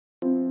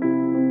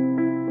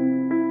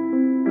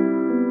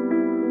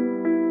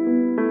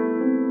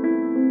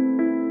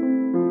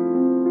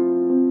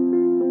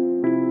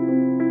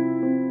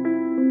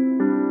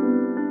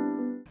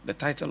The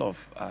title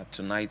of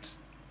tonight's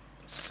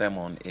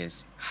sermon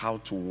is How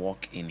to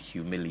Walk in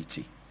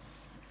Humility.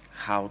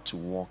 How to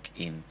Walk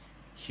in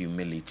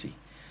Humility.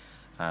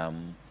 I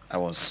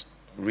was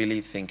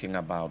really thinking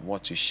about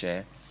what to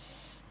share,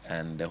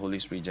 and the Holy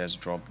Spirit just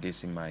dropped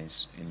this in my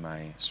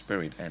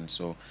spirit. And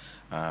so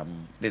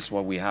this is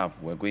what we have.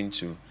 We're going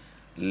to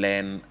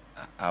learn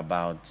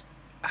about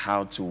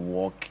how to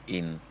walk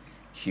in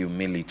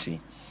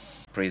humility.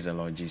 Praise the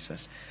Lord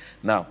Jesus.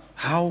 Now,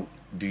 how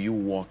do you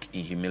walk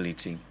in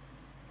humility?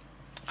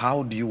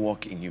 How do you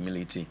walk in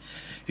humility?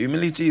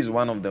 Humility is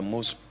one of the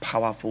most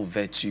powerful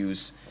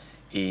virtues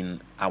in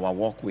our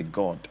walk with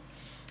God.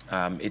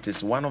 It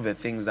is one of the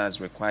things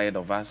that's required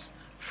of us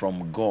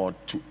from God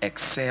to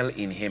excel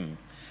in Him.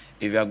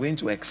 If you are going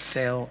to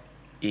excel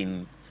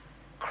in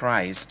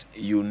Christ,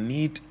 you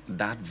need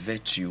that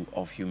virtue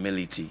of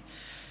humility.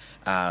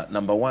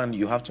 Number one,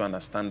 you have to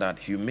understand that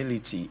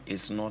humility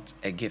is not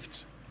a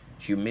gift.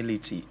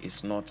 Humility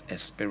is not a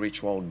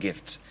spiritual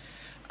gift.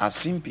 I've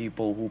seen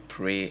people who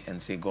pray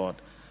and say, God,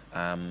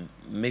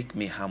 make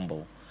me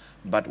humble.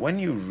 But when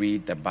you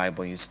read the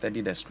Bible, you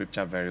study the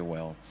scripture very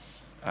well,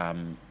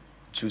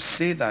 to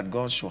say that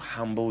God should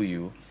humble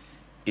you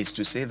is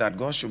to say that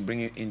God should bring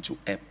you into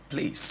a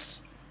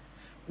place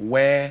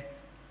where,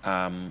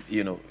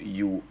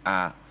 you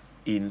are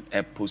in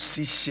a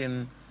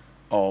position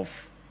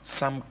of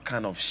some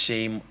kind of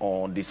shame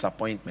or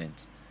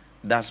disappointment.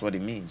 That's what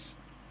it means.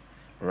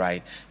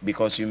 Right?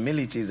 Because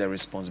humility is a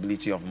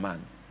responsibility of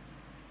man.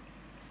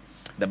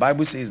 The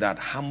Bible says that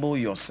humble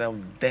yourself,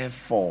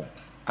 therefore,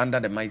 under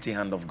the mighty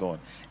hand of God,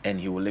 and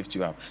He will lift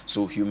you up.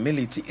 So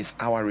humility is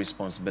our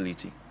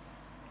responsibility.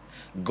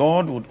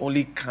 God would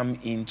only come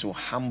in to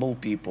humble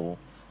people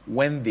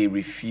when they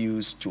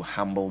refuse to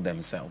humble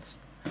themselves.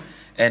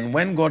 And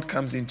when God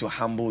comes in to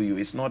humble you,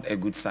 it's not a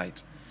good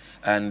sight.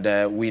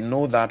 And we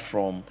know that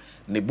from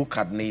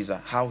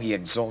Nebuchadnezzar, how he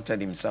exalted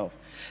himself.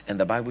 And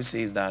the Bible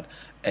says that,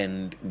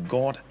 and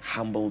God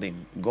humbled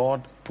him.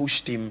 God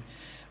pushed him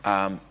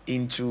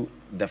into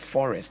the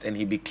forest, and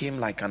he became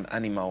like an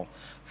animal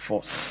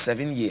for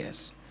 7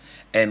 years.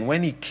 And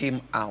when he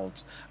came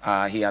out,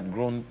 he had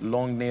grown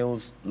long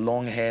nails,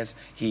 long hairs.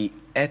 He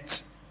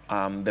ate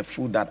the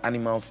food that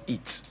animals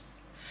eat.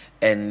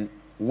 And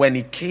when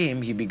he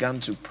came, he began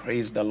to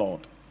praise the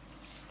Lord.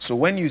 So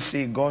when you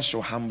say God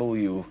shall humble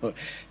you,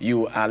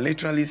 you are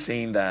literally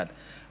saying that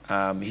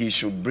He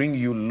should bring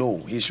you low.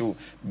 He should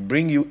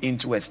bring you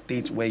into a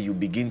state where you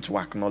begin to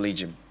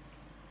acknowledge Him.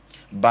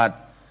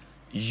 But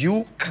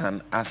you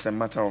can, as a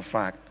matter of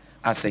fact,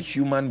 as a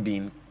human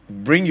being,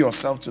 bring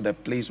yourself to the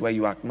place where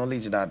you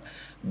acknowledge that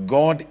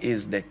God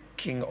is the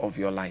King of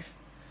your life.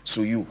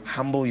 So you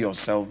humble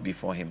yourself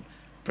before Him.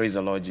 Praise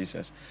the Lord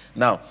Jesus.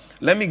 Now,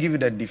 let me give you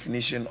the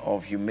definition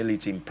of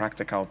humility in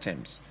practical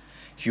terms.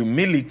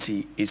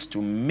 Humility is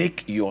to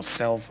make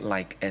yourself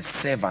like a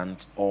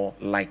servant or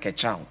like a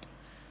child.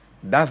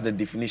 That's the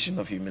definition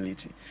of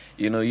humility.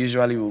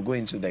 Usually we'll go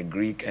into the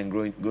Greek and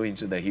go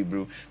into the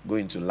Hebrew, go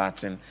into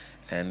Latin,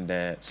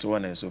 and so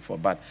on and so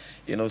forth. But,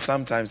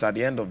 sometimes at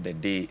the end of the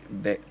day,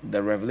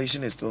 the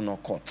revelation is still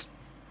not caught.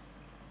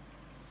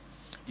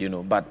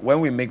 But when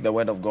we make the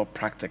word of God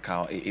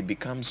practical, it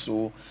becomes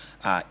so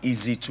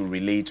easy to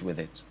relate with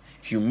it.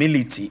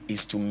 Humility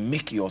is to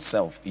make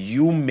yourself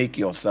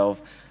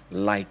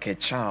like a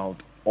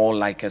child or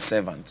like a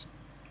servant.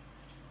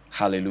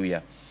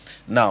 Hallelujah.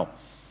 Now,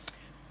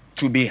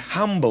 to be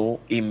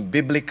humble in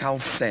biblical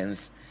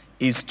sense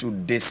is to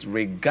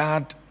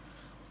disregard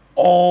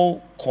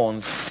all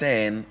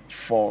concern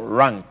for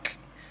rank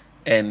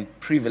and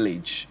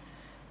privilege,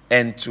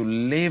 and to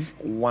live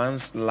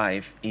one's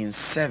life in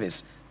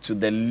service to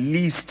the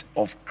least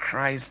of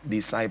Christ's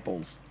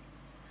disciples.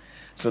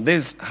 So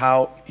this is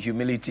how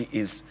humility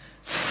is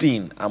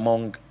seen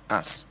among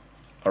us.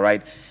 All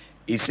right.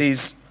 It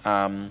says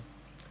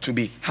to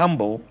be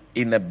humble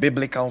in a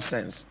biblical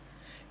sense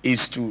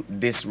is to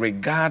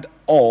disregard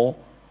all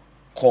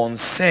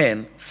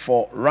concern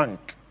for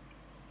rank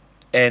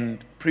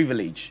and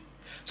privilege.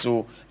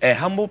 So a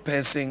humble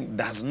person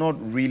does not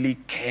really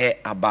care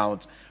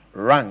about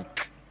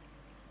rank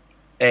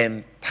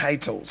and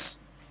titles.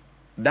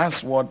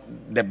 That's what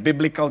the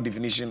biblical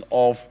definition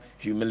of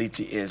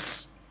humility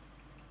is.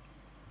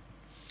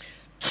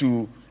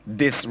 To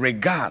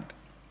disregard.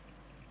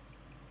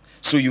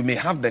 So you may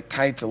have the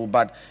title,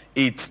 but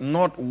it's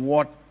not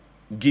what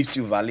gives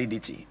you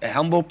validity. A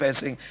humble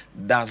person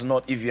does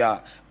not, if you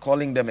are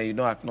calling them and you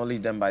don't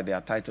acknowledge them by their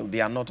title,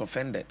 they are not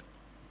offended.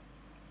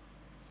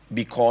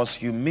 Because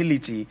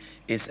humility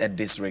is a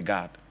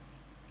disregard.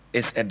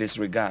 It's a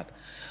disregard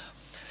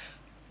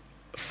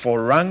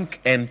for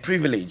rank and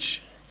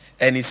privilege.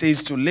 And it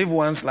says to live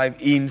one's life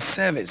in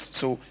service.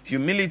 So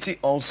humility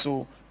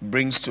also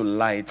brings to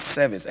light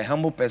service. A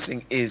humble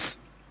person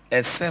is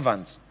a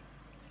servant.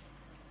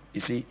 You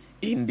see,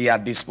 in their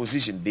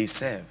disposition, they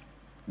serve.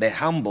 The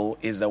humble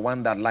is the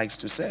one that likes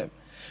to serve.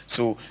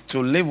 So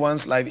to live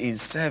one's life in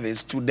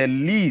service to the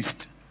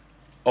least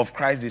of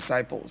Christ's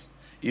disciples.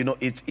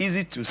 it's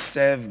easy to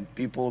serve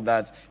people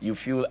that you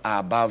feel are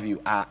above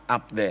you, are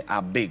up there,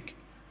 are big.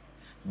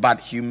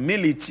 But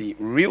humility,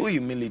 real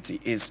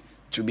humility, is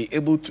to be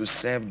able to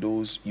serve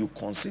those you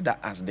consider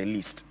as the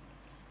least.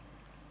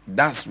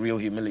 That's real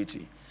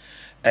humility.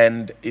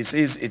 And it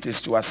says it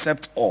is to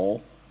accept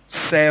all,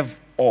 serve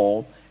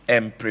all,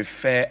 and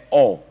prefer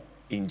all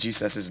in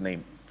Jesus'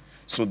 name.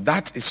 So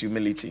that is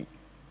humility.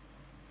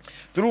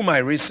 Through my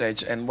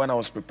research and when I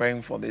was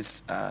preparing for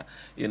this,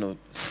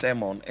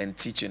 sermon and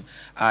teaching,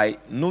 I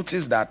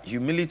noticed that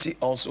humility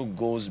also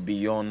goes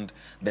beyond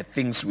the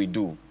things we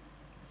do.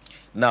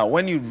 Now,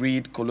 when you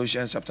read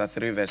Colossians chapter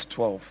 3, verse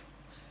 12,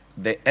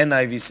 the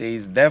NIV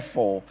says,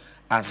 therefore,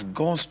 as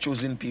God's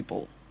chosen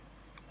people,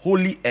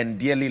 holy and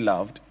dearly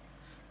loved,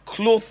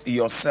 clothe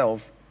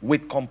yourself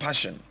with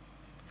compassion,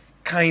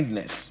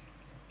 kindness,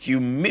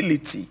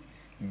 humility,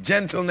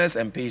 gentleness,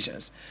 and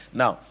patience.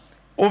 Now,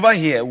 over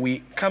here,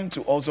 we come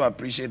to also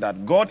appreciate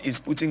that God is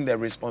putting the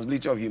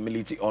responsibility of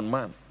humility on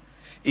man.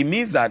 It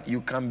means that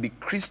you can be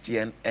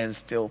Christian and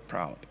still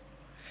proud.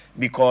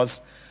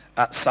 Because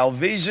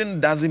salvation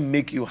doesn't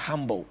make you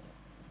humble.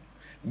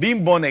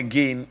 Being born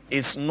again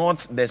is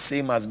not the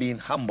same as being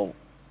humble.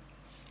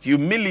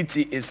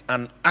 Humility is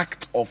an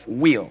act of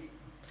will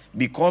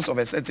because of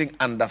a certain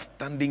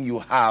understanding you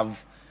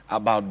have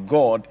about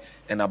God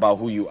and about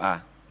who you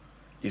are.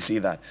 You see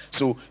that?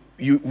 So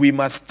we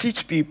must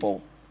teach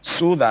people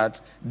so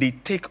that they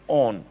take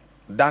on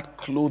that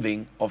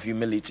clothing of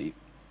humility.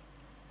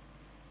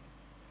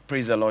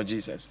 Praise the Lord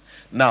Jesus.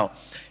 Now,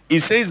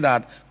 it says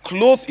that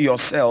clothe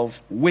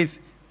yourself with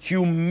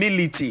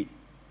humility.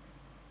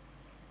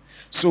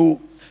 So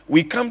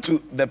we come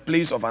to the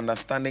place of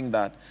understanding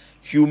that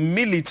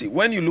humility,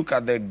 when you look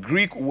at the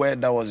Greek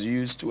word that was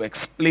used to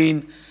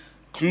explain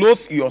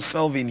clothe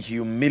yourself in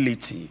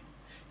humility,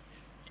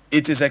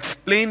 it is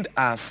explained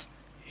as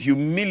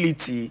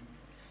humility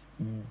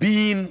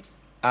being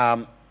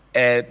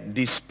a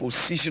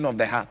disposition of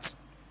the heart.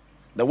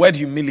 The word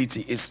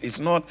humility is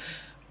not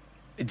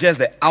just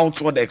the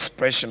outward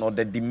expression or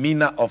the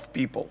demeanor of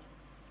people,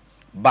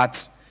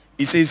 but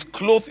it says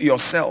clothe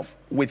yourself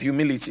with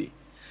humility.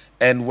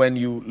 And when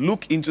you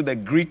look into the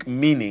Greek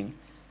meaning,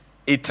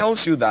 it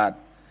tells you that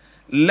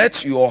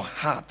let your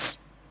heart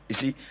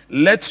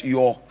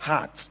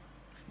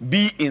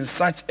be in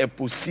such a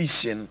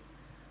position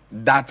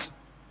that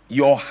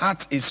your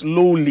heart is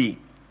lowly.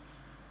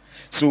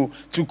 So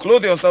to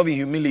clothe yourself in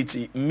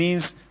humility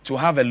means to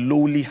have a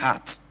lowly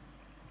heart.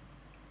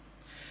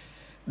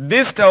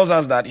 This tells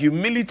us that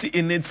humility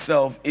in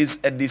itself is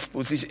a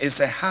disposition, it's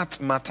a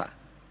heart matter,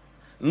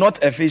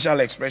 not a facial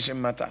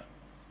expression matter.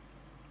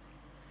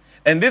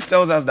 And this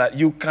tells us that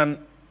you can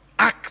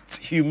act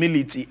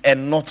humility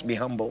and not be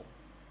humble.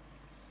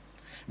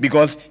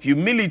 Because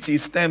humility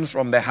stems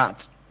from the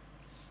heart,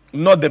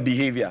 not the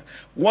behavior.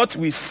 What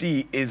we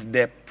see is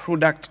the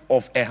product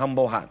of a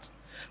humble heart.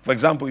 For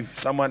example,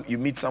 if you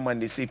meet someone,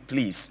 they say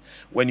please.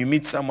 When you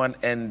meet someone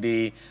and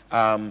they,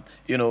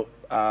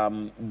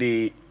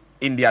 they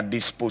in their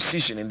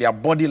disposition, in their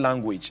body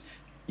language,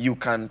 you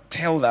can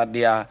tell that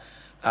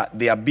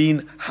they are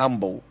being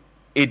humble.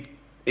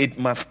 It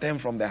must stem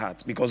from the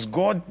heart, because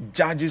God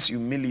judges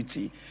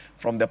humility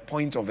from the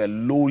point of a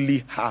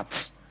lowly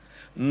heart,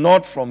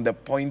 not from the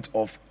point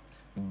of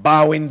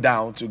bowing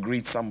down to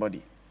greet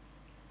somebody.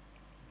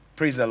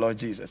 Praise the Lord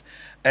Jesus.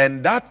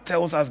 And that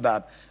tells us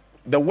that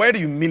the word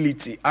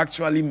humility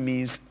actually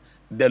means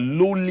the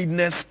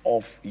lowliness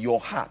of your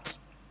heart.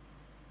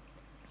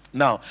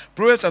 Now,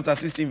 Proverbs chapter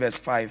 16 verse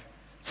 5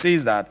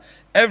 says that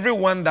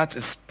everyone that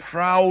is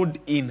proud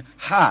in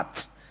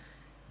heart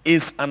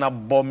is an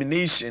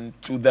abomination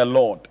to the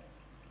Lord.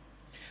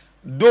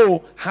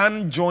 Though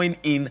hand join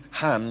in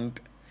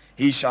hand,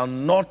 he shall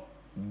not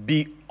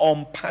be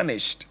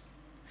unpunished.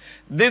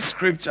 This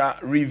scripture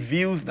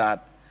reveals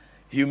that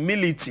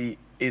humility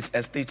is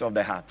a state of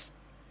the heart.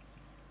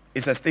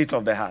 It's a state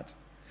of the heart.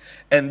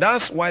 And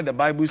that's why the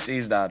Bible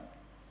says that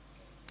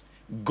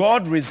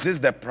God resists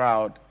the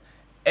proud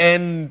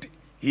and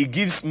he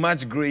gives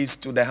much grace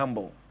to the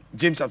humble.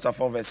 James chapter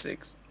 4 verse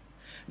 6.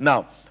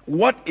 Now,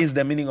 what is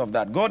the meaning of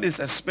that? God is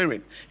a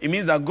spirit. It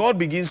means that God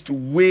begins to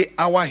weigh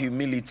our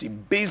humility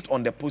based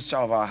on the posture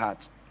of our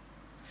heart,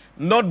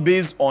 not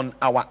based on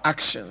our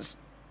actions.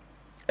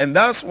 And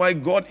that's why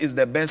God is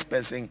the best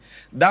person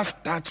that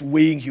starts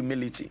weighing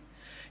humility.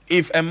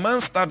 If a man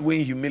starts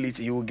weighing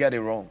humility, he will get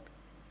it wrong.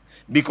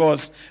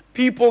 Because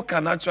people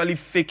can actually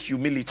fake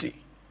humility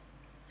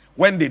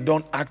when they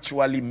don't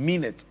actually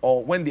mean it,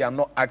 or when they are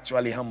not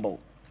actually humble.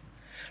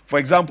 For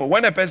example,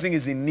 when a person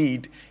is in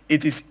need,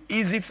 it is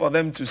easy for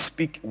them to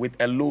speak with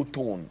a low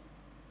tone.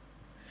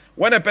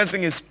 When a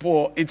person is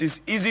poor, it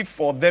is easy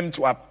for them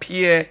to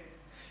appear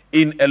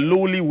in a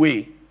lowly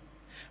way.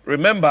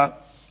 Remember,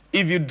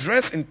 if you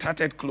dress in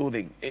tattered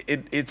clothing,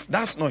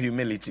 that's not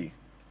humility.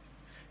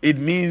 It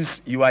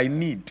means you are in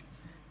need.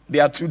 They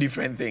are two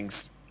different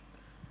things.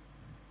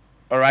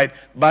 All right?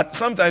 But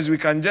sometimes we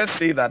can just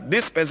say that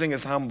this person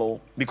is humble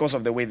because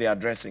of the way they are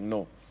dressing.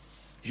 No.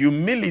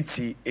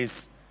 Humility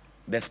is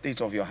the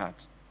state of your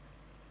heart.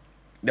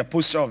 the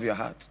posture of your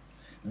heart,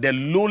 the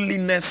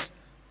lowliness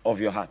of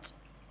your heart.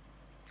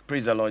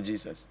 Praise the Lord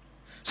Jesus.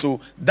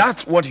 So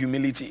that's what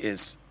humility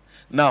is.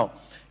 Now,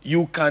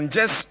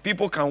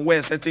 people can wear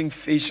a certain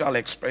facial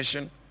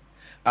expression,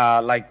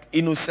 like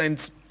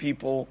innocent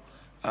people.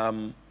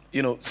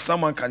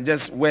 Someone can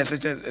just wear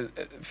such a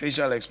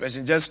facial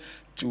expression just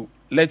to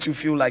let you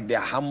feel like they're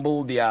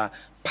humble, they are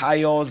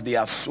pious, they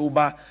are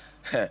sober.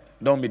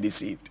 Don't be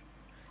deceived.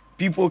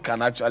 People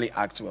can actually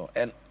act well.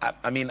 And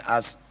I mean,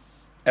 as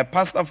a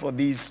pastor for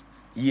these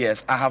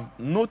years, I have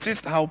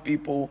noticed how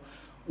people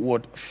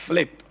would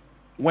flip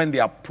when they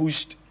are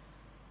pushed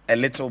a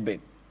little bit.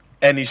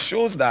 And it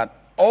shows that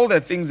all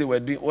the things they were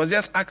doing was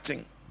just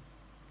acting.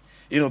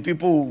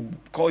 People would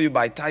call you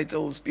by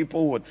titles.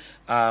 People would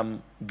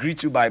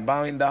greet you by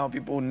bowing down.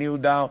 People would kneel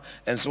down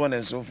and so on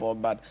and so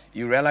forth. But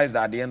you realize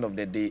that at the end of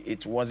the day,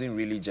 it wasn't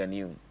really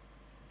genuine.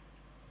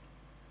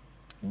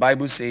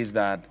 Bible says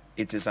that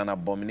it is an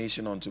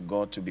abomination unto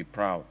God to be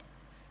proud.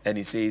 And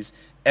it says,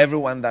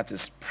 everyone that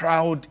is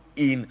proud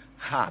in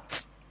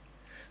heart.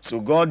 So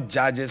God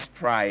judges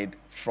pride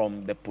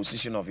from the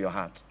position of your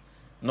heart,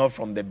 not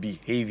from the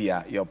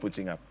behavior you're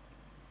putting up.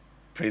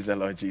 Praise the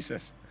Lord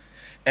Jesus.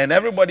 And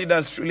everybody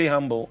that's truly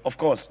humble, of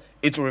course,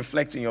 it will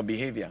reflect in your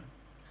behavior.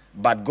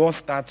 But God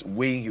starts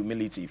weighing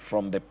humility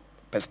from the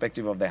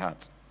perspective of the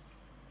heart.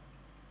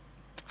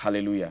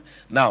 Hallelujah.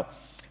 Now,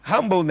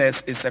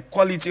 humbleness is a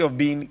quality of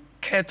being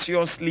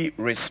courteously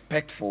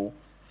respectful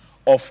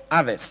of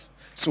others.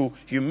 So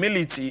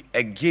humility,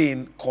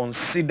 again,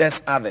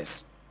 considers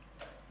others.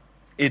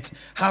 It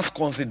has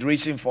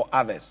consideration for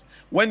others.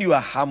 When you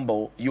are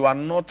humble, you are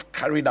not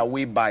carried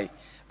away by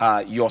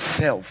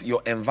yourself,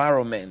 your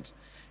environment,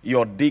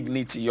 your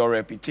dignity, your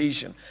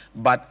reputation.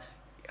 But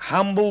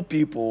humble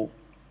people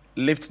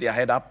lift their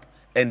head up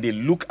and they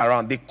look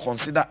around. They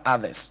consider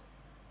others.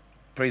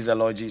 Praise the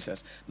Lord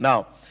Jesus.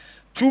 Now,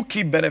 two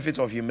key benefits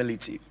of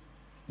humility.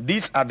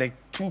 These are the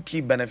two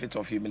key benefits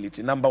of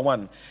humility. Number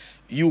one,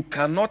 you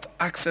cannot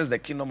access the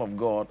kingdom of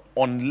God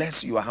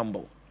unless you are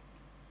humble.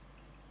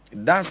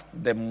 That's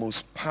the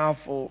most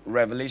powerful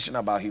revelation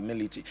about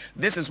humility.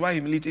 This is why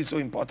humility is so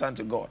important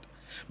to God.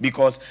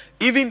 Because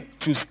even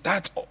to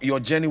start your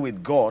journey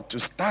with God, to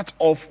start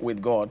off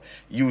with God,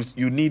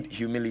 you need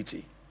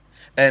humility.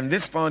 And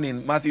this found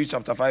in Matthew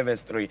chapter 5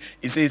 verse 3.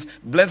 It says,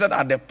 blessed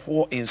are the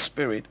poor in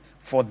spirit,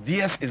 for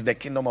theirs is the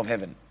kingdom of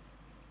heaven.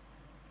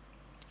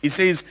 It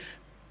says,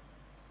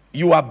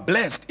 you are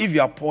blessed if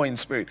you are poor in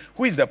spirit.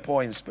 Who is the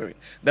poor in spirit?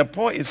 The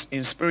poor in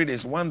spirit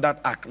is one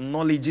that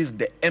acknowledges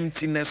the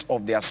emptiness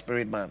of their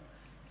spirit man.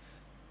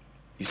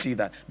 You see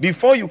that?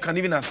 Before you can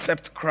even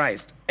accept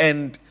Christ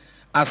and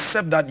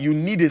accept that you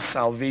need a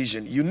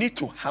salvation, you need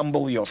to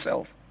humble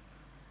yourself.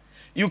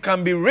 You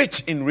can be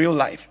rich in real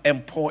life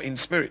and poor in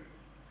spirit.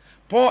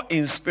 Poor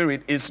in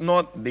spirit is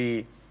not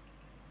the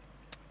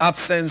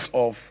absence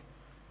of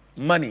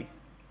money.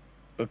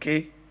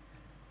 Okay?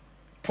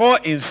 Poor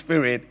in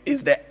spirit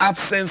is the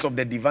absence of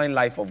the divine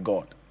life of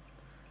God.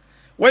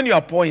 When you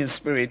are poor in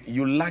spirit,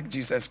 you lack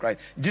Jesus Christ.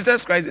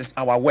 Jesus Christ is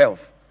our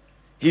wealth.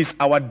 He's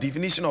our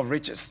definition of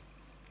riches.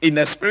 In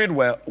the spirit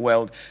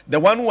world, the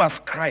one who has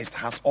Christ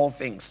has all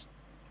things.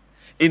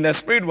 In the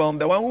spirit realm,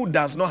 the one who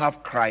does not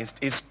have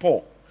Christ is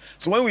poor.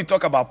 So when we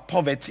talk about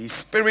poverty,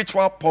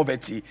 spiritual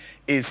poverty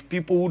is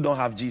people who don't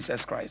have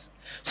Jesus Christ.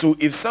 So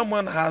if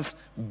someone has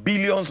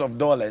billions of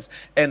dollars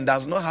and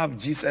does not have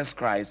Jesus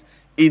Christ,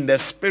 in the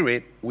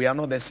spirit, we are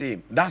not the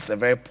same. That's a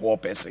very poor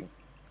person.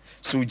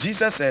 So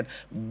Jesus said,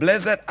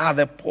 blessed are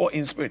the poor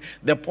in spirit.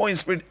 The poor in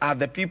spirit are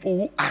the people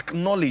who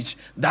acknowledge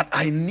that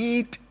I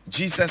need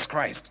Jesus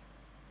Christ.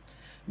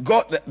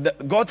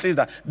 God says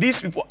that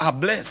these people are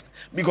blessed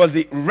because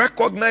they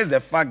recognize the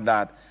fact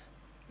that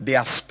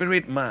their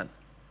spirit man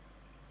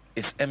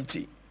is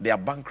empty. They are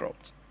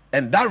bankrupt.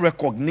 And that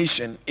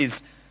recognition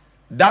is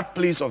that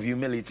place of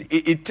humility.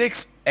 It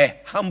takes a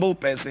humble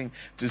person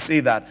to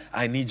say that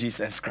I need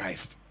Jesus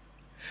Christ.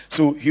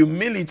 So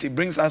humility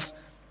brings us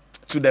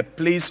to the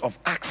place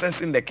of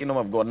accessing the kingdom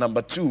of God.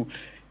 Number two,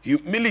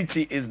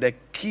 humility is the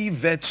key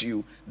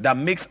virtue that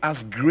makes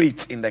us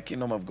great in the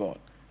kingdom of God.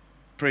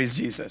 Praise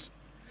Jesus.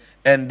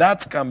 And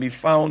that can be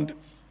found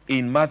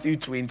in Matthew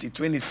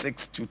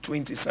 20:26 to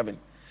 27.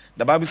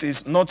 The Bible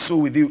says, not so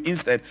with you.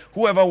 Instead,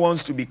 whoever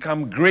wants to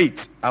become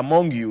great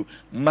among you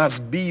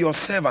must be your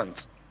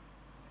servant.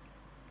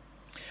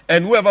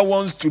 And whoever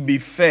wants to be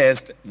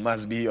first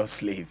must be your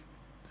slave.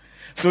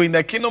 So in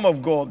the kingdom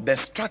of God, the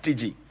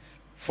strategy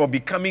for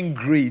becoming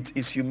great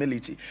is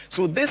humility.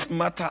 So this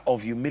matter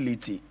of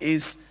humility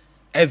is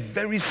a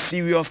very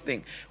serious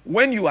thing.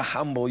 When you are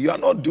humble, you are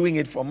not doing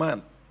it for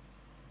man.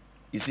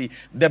 You see,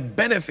 the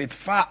benefit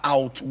far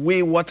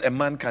outweigh what a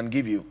man can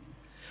give you.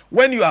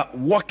 When you are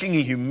walking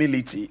in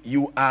humility,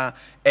 you are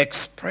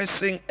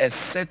expressing a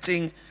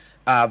certain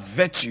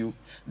virtue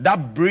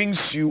that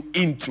brings you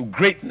into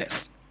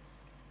greatness.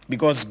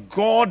 Because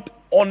God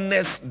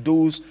honors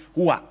those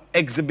who are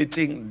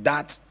exhibiting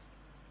that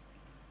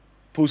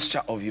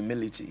posture of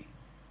humility.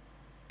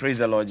 Praise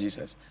the Lord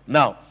Jesus.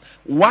 Now,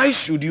 why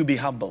should you be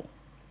humble?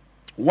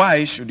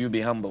 Why should you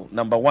be humble?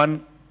 Number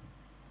one,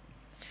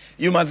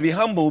 you must be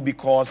humble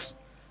because,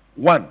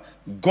 one,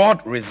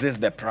 God resists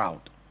the proud.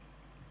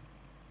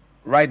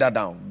 Write that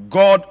down.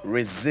 God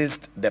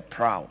resists the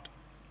proud.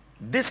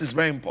 This is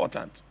very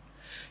important.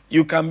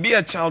 You can be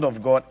a child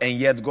of God and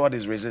yet God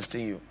is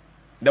resisting you.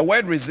 The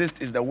word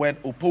resist is the word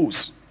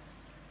oppose.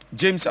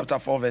 James chapter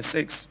 4 verse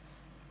 6.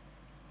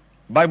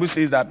 Bible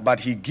says that, but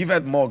he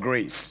giveth more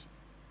grace.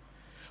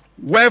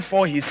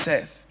 Wherefore he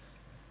saith,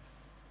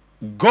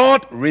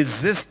 God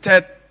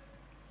resisted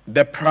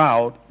the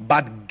proud,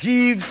 but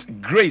gives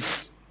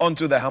grace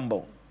unto the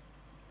humble.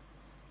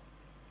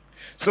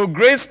 So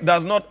grace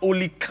does not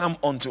only come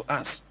unto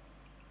us.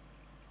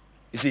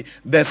 You see,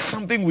 there's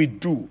something we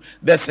do.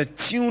 There's a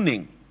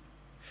tuning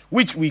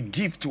which we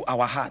give to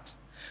our heart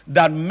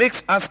that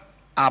makes us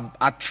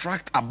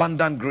attract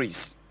abundant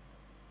grace.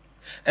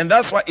 And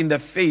that's why in the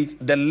faith,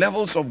 the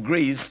levels of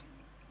grace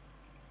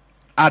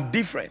are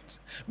different.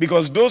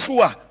 Because those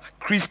who are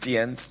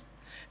Christians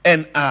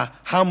and are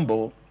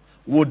humble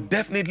will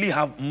definitely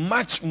have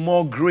much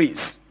more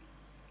grace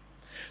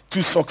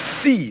to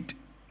succeed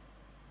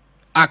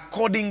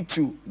according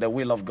to the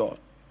will of God.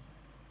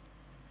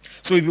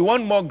 So if you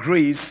want more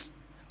grace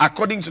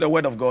according to the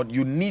word of God,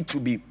 you need to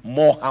be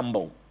more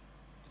humble.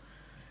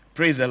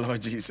 Praise the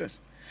Lord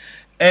Jesus.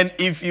 And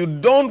if you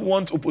don't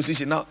want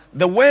opposition, now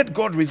the word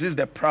God resists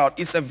the proud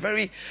is a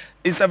very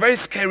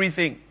scary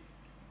thing.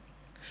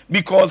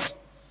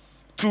 Because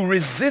to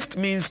resist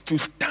means to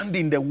stand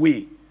in the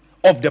way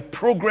of the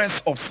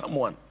progress of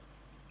someone.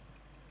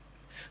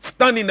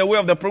 Stand in the way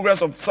of the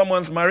progress of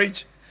someone's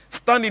marriage.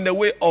 Stand in the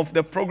way of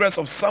the progress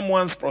of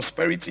someone's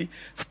prosperity.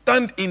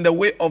 Stand in the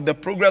way of the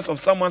progress of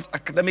someone's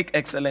academic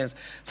excellence.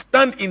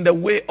 Stand in the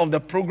way of the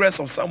progress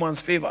of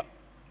someone's favor.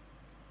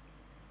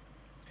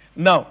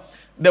 Now,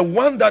 the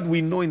one that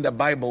we know in the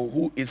Bible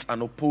who is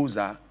an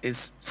opposer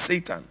is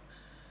Satan.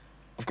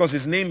 Of course,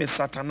 his name is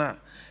Satana.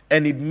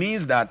 And it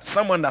means that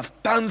someone that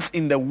stands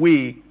in the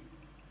way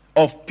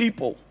of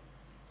people,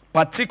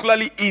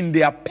 particularly in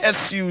their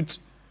pursuit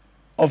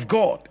of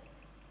God.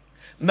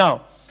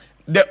 Now,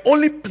 the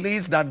only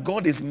place that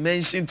God is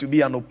mentioned to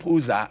be an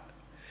opposer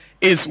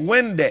is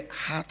when the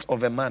heart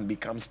of a man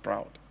becomes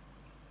proud.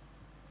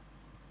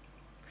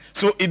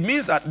 So it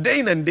means that day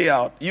in and day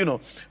out,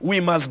 we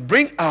must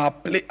bring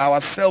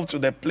ourselves to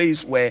the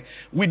place where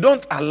we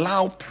don't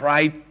allow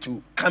pride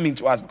to come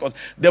into us. Because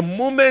the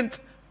moment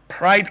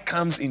pride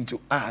comes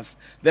into us,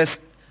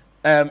 there's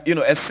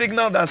a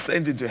signal that's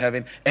sent into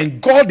heaven,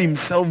 and God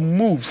himself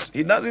moves.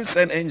 He doesn't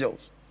send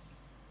angels.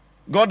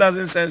 God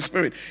doesn't send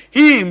spirit.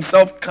 He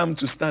himself comes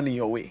to stand in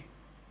your way.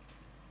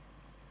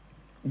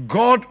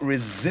 God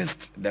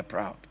resists the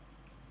proud.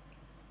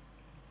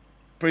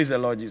 Praise the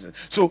Lord Jesus.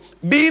 So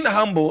being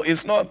humble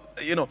is not,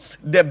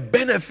 the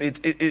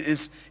benefit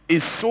is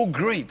so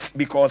great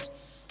because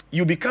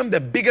you become the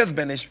biggest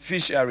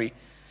beneficiary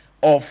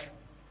of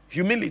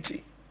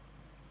humility.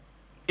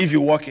 If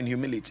you walk in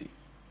humility,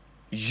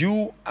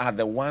 you are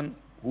the one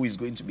who is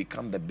going to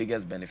become the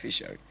biggest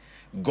beneficiary.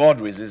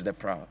 God resists the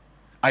proud.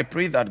 I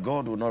pray that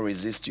God will not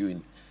resist you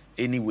in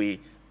any way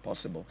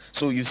possible.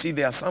 So you see,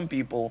 there are some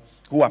people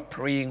who are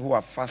praying, who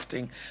are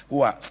fasting,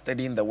 who are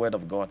studying the word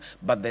of God,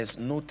 but there's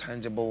no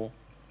tangible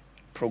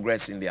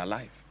progress in their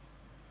life.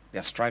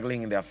 They're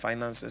struggling in their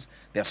finances,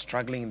 they're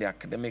struggling in their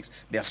academics,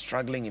 they're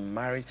struggling in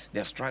marriage,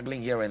 they're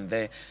struggling here and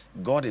there.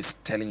 God is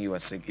telling you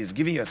is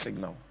giving you a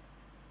signal.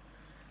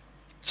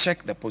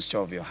 Check the posture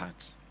of your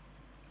heart.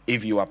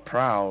 If you are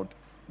proud,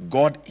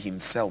 God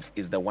himself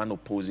is the one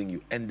opposing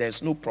you. And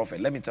there's no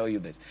prophet. Let me tell you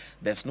this.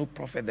 There's no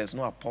prophet, there's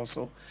no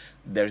apostle,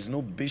 there is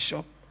no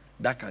bishop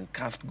that can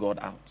cast God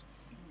out.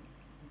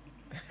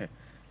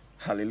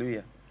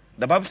 Hallelujah.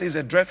 The Bible says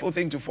it's a dreadful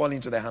thing to fall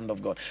into the hand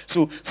of God.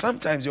 So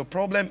sometimes your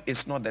problem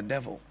is not the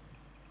devil.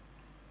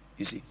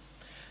 You see,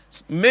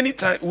 many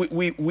times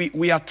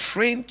we are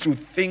trained to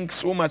think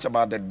so much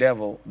about the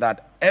devil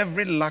that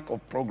every lack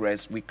of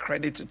progress we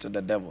credit it to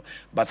the devil.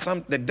 But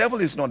the devil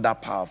is not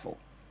that powerful.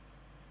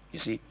 You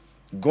see,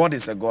 God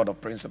is a God of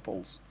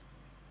principles.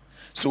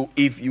 So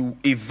if you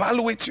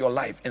evaluate your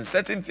life and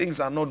certain things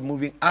are not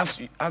moving as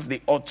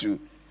they ought to,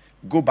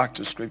 go back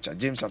to scripture.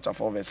 James chapter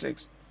 4 verse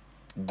 6.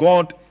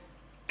 God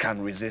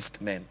can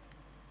resist men.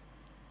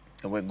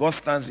 And when God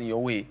stands in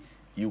your way,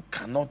 you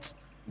cannot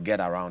get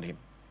around him.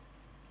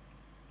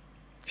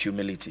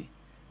 Humility.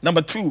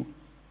 Number 2,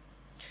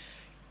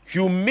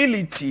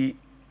 humility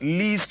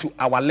leads to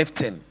our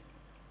lifting.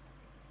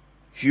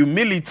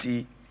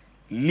 Humility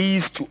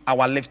leads to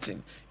our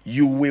lifting.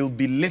 You will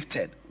be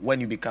lifted when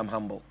you become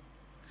humble.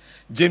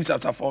 James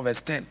chapter 4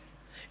 verse 10.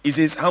 It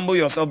says, humble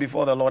yourself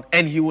before the Lord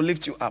and he will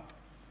lift you up.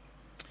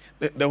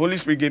 The Holy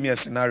Spirit gave me a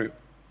scenario.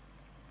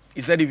 He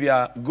said, if you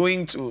are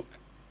going to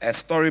a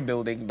story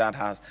building that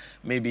has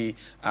maybe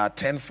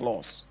 10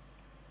 floors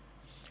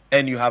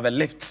and you have a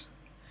lift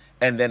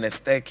and then a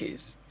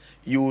staircase,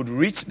 you would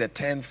reach the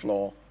 10th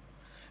floor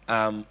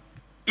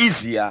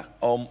easier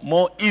or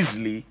more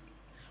easily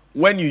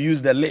when you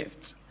use the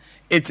lift.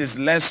 It is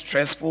less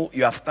stressful.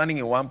 You are standing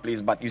in one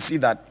place, but you see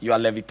that you are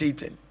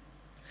levitating.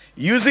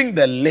 using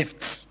the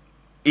lifts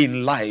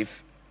in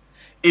life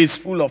is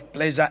full of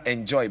pleasure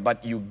and joy,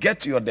 but you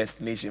get to your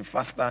destination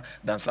faster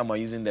than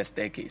someone using the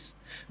staircase.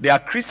 There are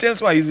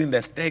Christians who are using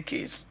the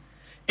staircase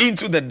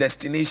into the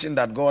destination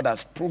that God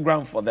has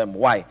programmed for them.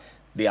 Why?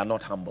 They are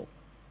not humble.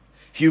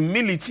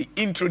 Humility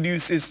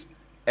introduces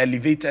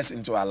elevators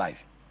into our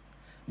life.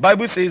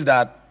 Bible says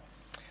that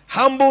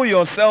humble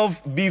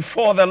yourself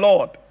before the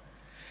Lord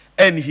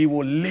and he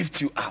will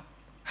lift you up.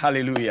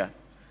 Hallelujah.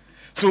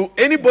 So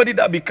anybody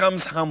that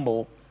becomes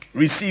humble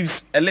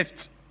receives a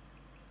lift.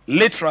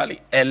 Literally,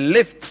 a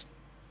lift.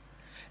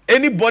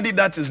 Anybody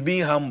that is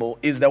being humble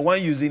is the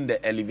one using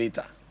the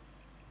elevator.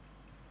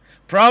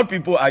 Proud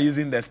people are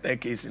using the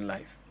staircase in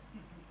life.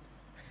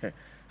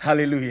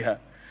 Hallelujah.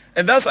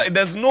 And that's why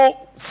there's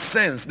no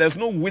sense, there's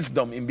no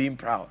wisdom in being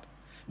proud.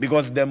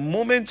 Because the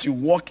moment you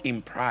walk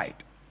in pride,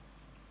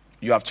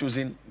 you have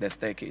chosen the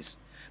staircase.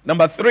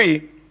 Number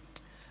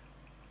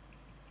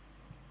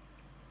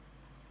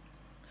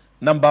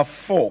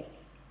 4,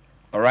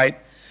 all right?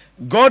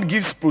 God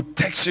gives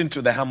protection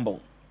to the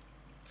humble.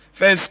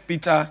 1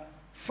 Peter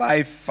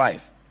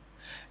 5:5.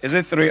 Is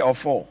it 3 or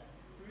 4?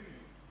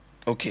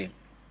 Okay.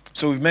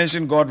 So we've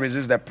mentioned God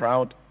resists the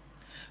proud.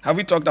 Have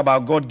we talked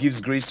about God gives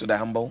grace to the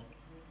humble?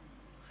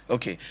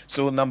 Okay.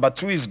 So number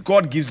 2 is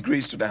God gives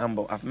grace to the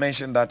humble. I've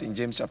mentioned that in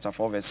James chapter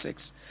 4 verse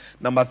 6.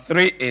 Number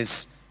 3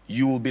 is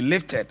you will be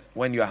lifted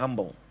when you are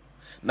humble.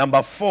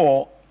 Number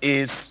 4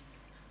 is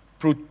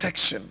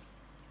protection.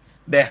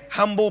 The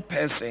humble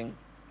person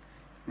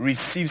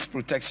receives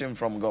protection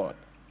from God.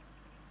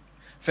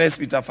 1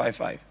 Peter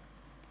 5:5.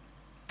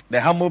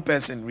 The humble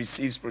person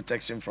receives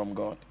protection from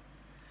God.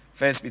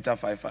 1 Peter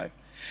 5:5.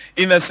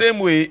 In the same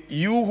way,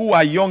 you who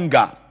are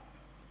younger.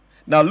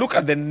 Now look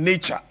at the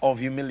nature of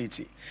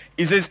humility.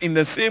 It says, in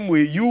the same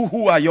way, you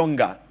who are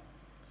younger,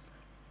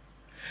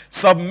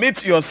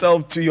 submit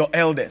yourself to your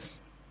elders.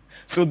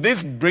 So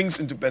this brings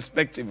into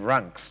perspective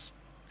ranks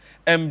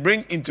and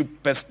bring into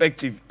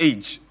perspective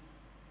age.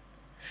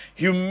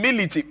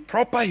 Humility,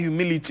 proper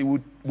humility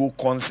will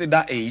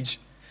consider age,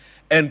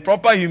 and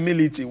proper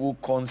humility will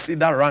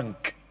consider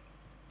rank.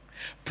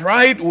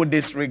 Pride will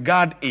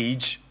disregard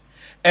age,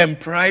 and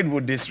pride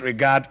will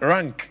disregard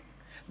rank.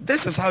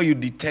 This is how you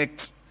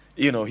detect,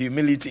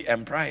 humility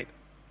and pride.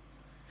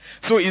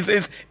 So it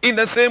says, in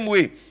the same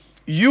way,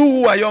 you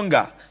who are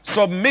younger,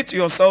 submit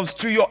yourselves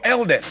to your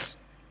elders.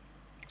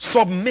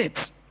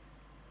 Submit.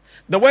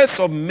 The word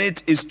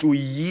submit is to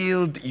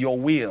yield your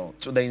will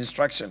to the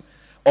instruction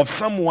of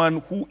someone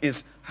who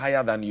is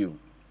higher than you.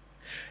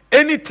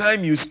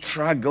 Anytime you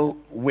struggle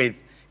with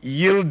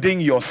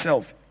yielding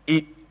yourself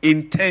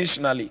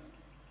intentionally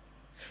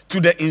to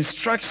the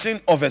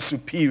instruction of a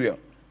superior,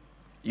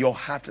 your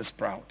heart is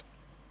proud.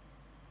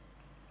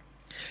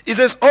 It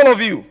says, all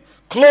of you,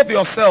 clothe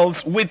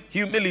yourselves with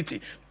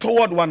humility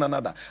toward one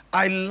another.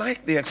 I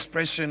like the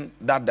expression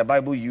that the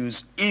Bible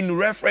uses in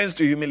reference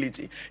to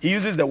humility. He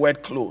uses the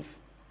word clothe.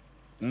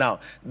 Now,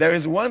 there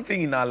is one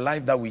thing in our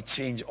life that we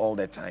change all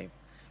the time.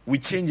 We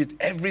change it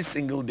every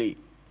single day.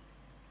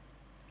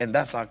 And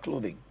that's our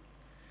clothing.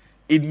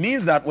 It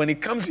means that when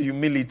it comes to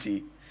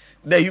humility,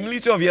 the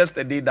humility of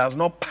yesterday does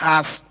not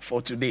pass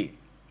for today.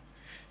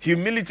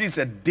 Humility is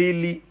a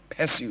daily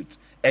pursuit,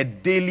 a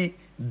daily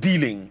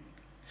dealing.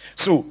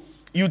 So,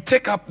 you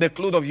take up the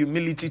cloth of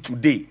humility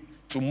today.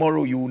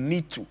 Tomorrow, you will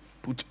need to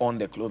put on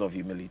the cloth of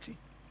humility.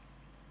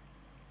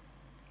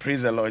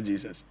 Praise the Lord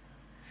Jesus.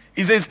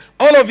 He says,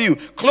 all of you,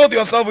 clothe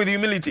yourself with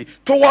humility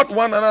toward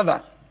one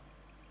another.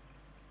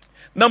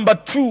 Number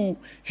 2,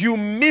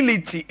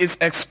 humility is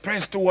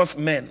expressed towards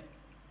men.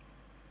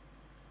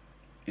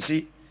 You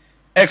see,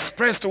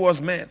 expressed towards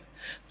men.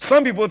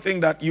 Some people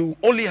think that you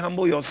only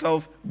humble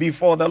yourself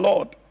before the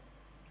Lord.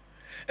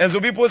 And so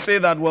people say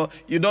that, well,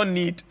 you don't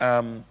need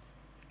men.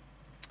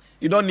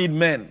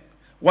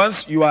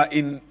 Once you are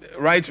in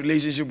right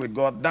relationship with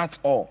God, that's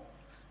all.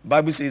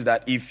 Bible says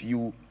that if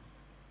you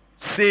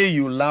say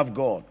you love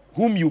God,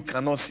 whom you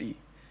cannot see,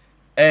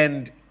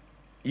 and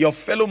your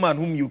fellow man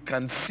whom you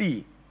can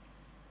see,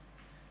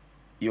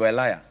 you are a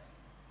liar.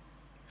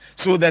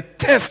 So the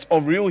test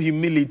of real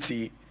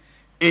humility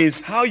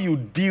is how you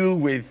deal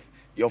with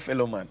your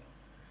fellow man.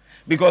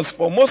 Because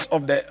for most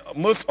of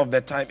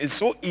the time, it's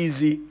so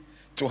easy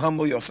to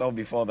humble yourself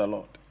before the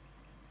Lord.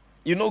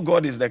 You know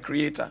God is the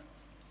creator.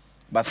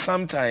 But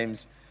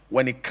sometimes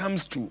when it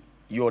comes to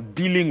your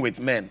dealing with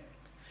men,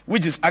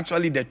 which is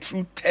actually the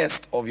true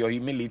test of your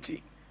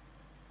humility,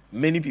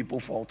 many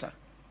people falter.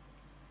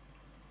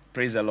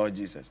 Praise the Lord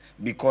Jesus.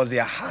 Because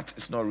their heart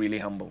is not really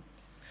humble.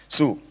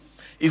 So,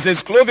 it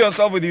says, clothe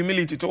yourself with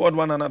humility toward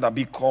one another,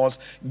 because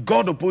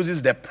God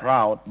opposes the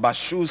proud but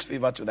shows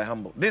favor to the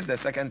humble. This is the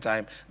second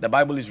time the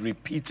Bible is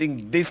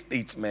repeating this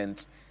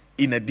statement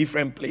in a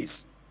different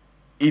place.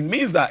 It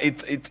means that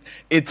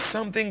it's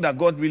something that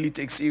God really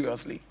takes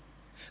seriously.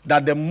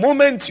 That the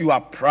moment you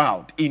are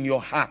proud in your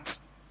heart,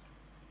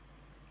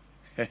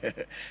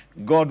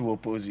 God will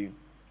oppose you.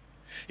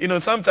 You know,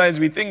 sometimes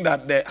we think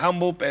that the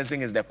humble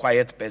person is the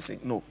quiet person.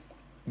 No.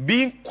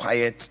 Being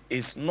quiet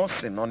is not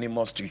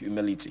synonymous to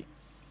humility.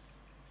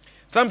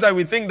 Sometimes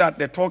we think that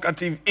the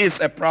talkative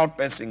is a proud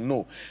person.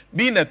 No.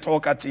 Being a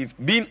talkative,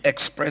 being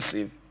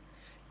expressive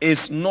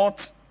is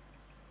not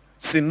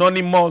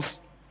synonymous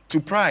to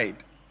pride.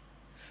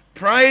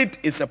 Pride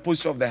is a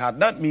posture of the heart.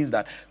 That means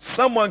that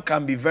someone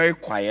can be very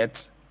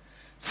quiet.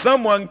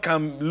 Someone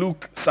can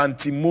look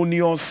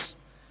sanctimonious,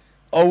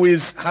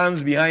 always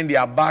hands behind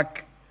their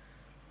back,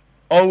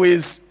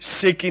 always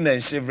shaking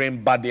and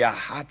shivering, but their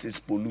heart is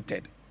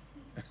polluted.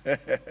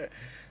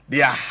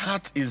 Their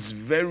heart is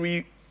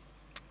very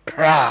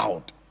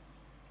proud.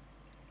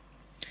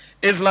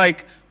 It's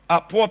like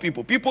poor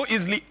people. People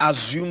easily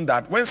assume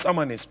that when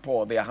someone is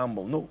poor, they are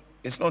humble. No,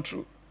 it's not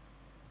true.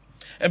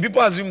 And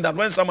people assume that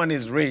when someone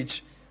is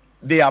rich,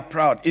 they are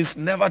proud. It's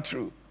never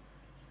true.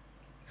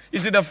 You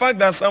see, the fact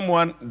that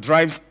someone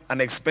drives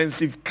an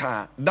expensive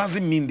car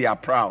doesn't mean they are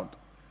proud.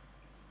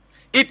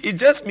 It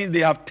just means they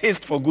have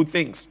taste for good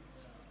things.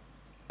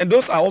 And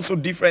those are also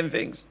different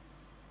things.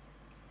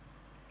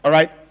 All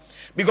right?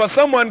 Because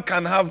someone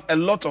can have a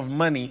lot of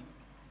money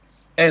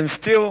and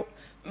still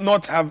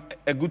not have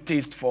a good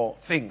taste for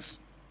things.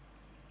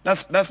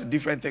 That's a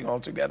different thing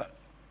altogether.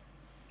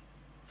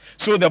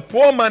 So the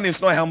poor man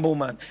is not a humble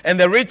man, and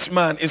the rich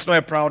man is not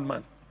a proud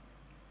man.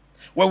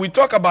 When we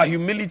talk about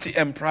humility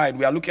and pride,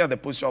 we are looking at the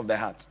posture of the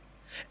heart.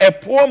 A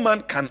poor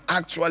man can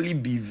actually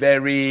be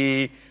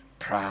very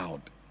proud.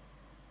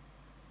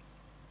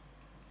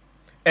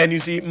 And you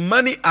see,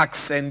 money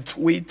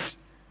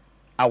accentuates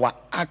the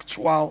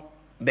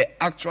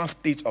actual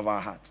state of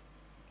our heart.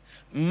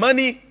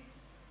 Money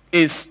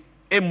is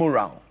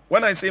immoral.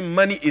 When I say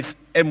money is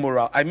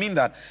immoral, I mean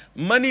that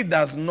money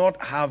does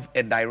not have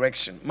a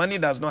direction. Money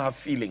does not have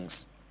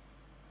feelings.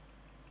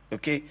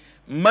 Okay?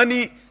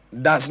 Money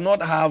does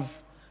not have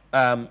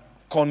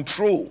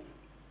control.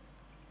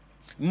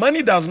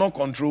 Money does not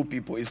control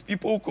people. It's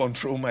people who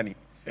control money.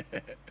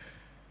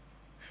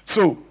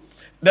 So,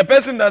 the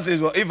person that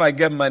says, well, if I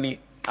get money,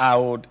 I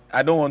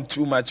don't want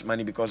too much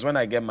money because when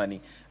I get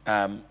money,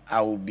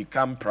 I will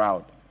become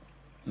proud.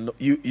 No,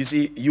 you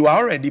see, you are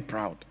already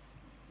proud.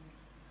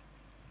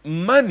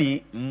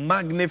 Money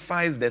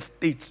magnifies the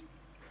state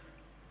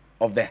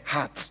of the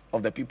hearts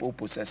of the people who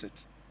possess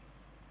it.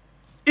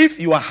 If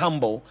you are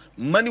humble,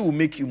 money will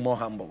make you more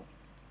humble.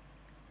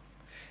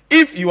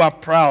 If you are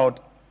proud,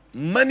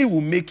 money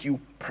will make you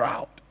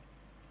proud.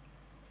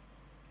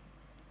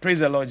 Praise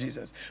the Lord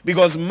Jesus.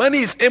 Because money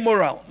is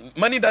immoral.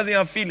 Money doesn't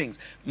have feelings.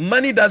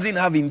 Money doesn't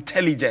have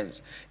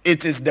intelligence.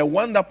 It is the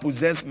one that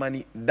possesses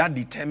money that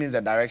determines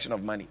the direction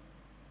of money.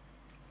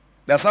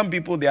 There are some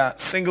people, they are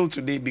single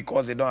today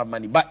because they don't have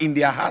money. But in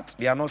their hearts,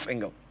 they are not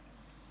single.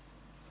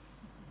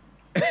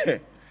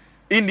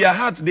 In their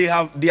hearts, they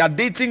are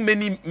dating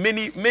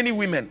many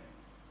women.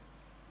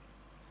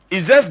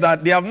 It's just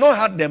that they have not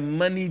had the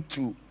money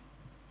to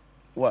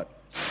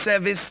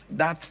service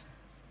that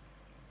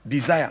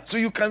desire. So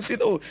you can see,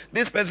 oh,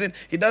 this person,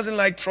 he doesn't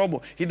like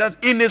trouble.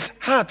 In his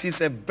heart, he's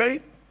a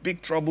very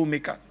big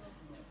troublemaker.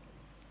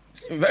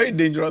 Very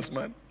dangerous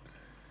man.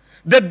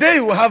 The day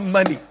you have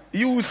money,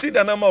 you will see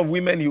the number of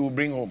women he will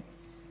bring home.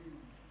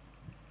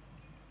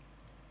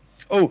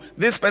 Oh,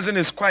 this person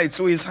is quiet,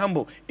 so he's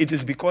humble. It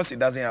is because he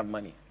doesn't have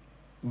money.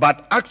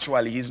 But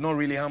actually, he's not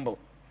really humble.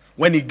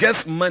 When he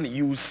gets money,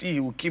 you will see he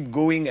will keep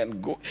going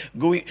and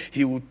going.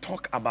 He will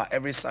talk about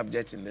every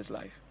subject in this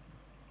life.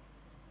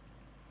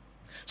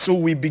 So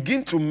we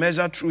begin to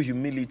measure true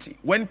humility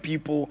when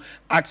people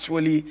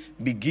actually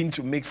begin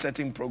to make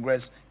certain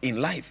progress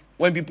in life.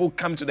 When people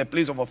come to the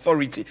place of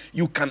authority,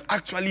 you can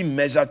actually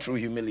measure true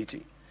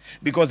humility.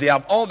 Because they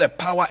have all the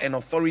power and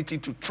authority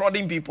to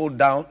trodding people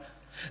down.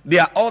 They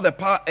have all the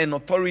power and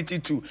authority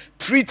to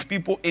treat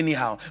people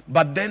anyhow.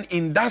 But then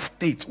in that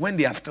state, when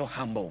they are still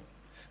humble,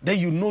 then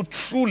you know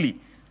truly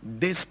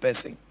this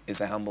person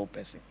is a humble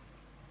person.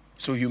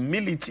 So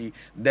humility,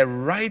 the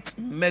right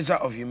measure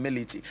of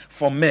humility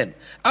for men.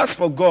 As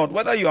for God,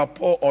 whether you are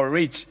poor or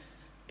rich,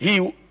 he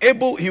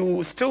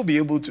will still be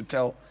able to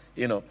tell,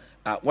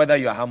 whether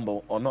you are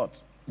humble or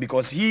not.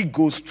 Because he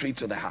goes straight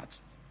to the heart.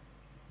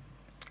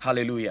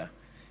 Hallelujah.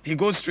 He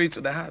goes straight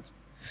to the heart.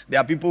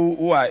 There are people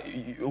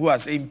who are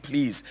saying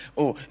please,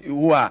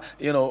 who are,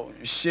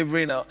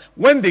 shivering out.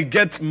 When they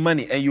get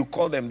money and you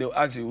call them, they'll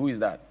ask you, who is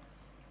that?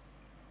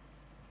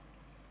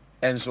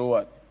 And so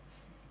what?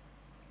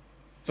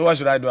 So what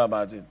should I do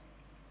about it?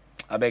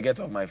 I better get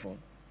off my phone.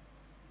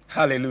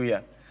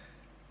 Hallelujah.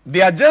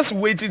 They are just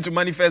waiting to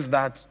manifest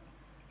that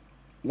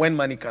when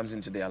money comes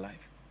into their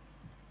life.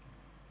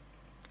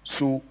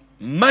 So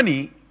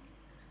money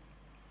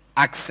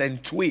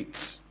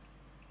accentuates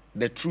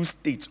the true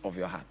state of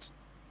your heart.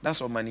 That's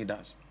what money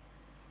does.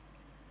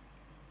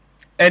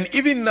 And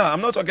even now, I'm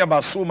not talking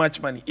about so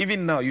much money.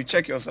 Even now, you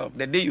check yourself.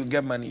 The day you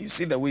get money, you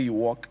see the way you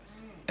walk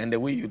and the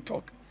way you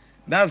talk.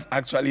 That's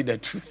actually the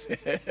truth.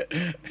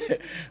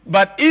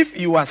 But if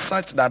you are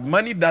such that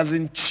money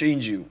doesn't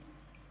change you,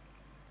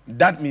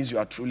 that means you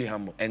are truly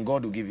humble and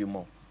God will give you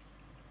more.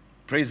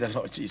 Praise the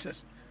Lord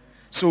Jesus.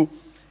 So,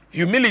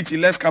 humility,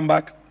 let's come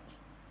back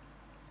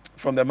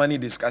from the money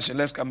discussion.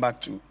 Let's come back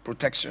to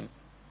protection.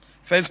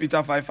 1 Peter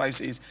 5:5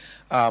 says,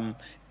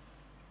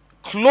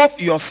 Clothe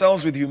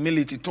yourselves with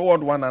humility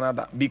toward one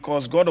another,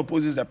 because God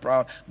opposes the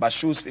proud but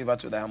shows favor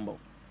to the humble.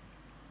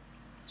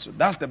 So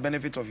that's the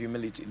benefit of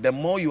humility. The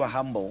more you are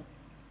humble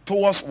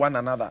towards one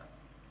another,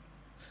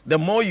 the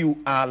more you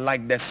are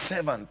like the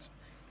servant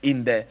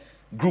in the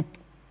group.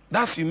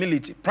 That's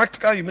humility.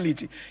 Practical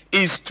humility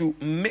is to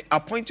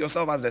appoint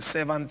yourself as the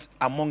servant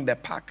among the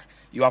pack.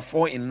 You are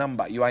 4 in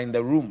number. You are in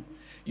the room.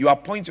 You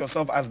appoint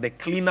yourself as the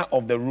cleaner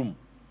of the room.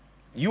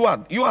 You are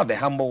the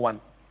humble one.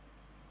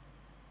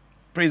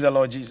 Praise the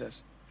Lord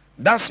Jesus.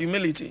 That's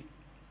humility.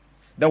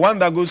 The one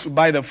that goes to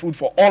buy the food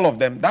for all of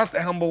them, that's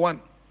the humble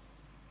one.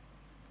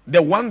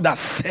 The one that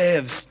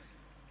serves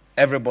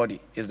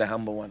everybody is the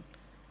humble one.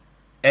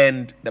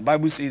 And the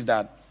Bible says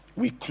that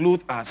we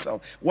clothe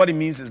ourselves. What it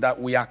means is that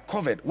we are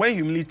covered. When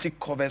humility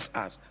covers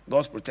us,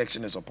 God's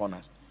protection is upon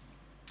us.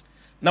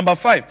 Number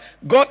 5,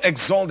 God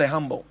exalt the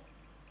humble.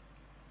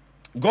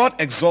 God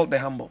exalt the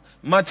humble.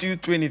 Matthew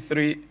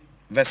 23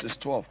 verses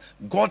 12.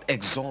 God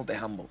exalt the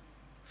humble.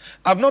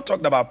 I've not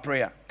talked about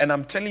prayer, and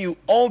I'm telling you,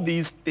 all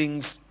these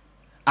things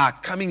are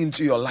coming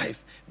into your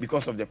life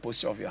because of the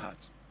posture of your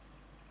heart.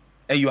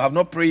 And you have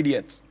not prayed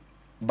yet,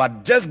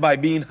 but just by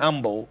being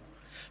humble,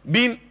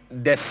 being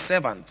the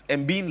servant,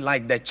 and being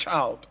like the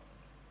child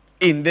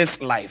in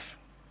this life,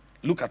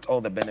 look at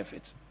all the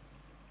benefits.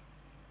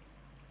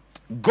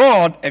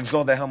 God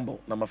exalt the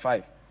humble. Number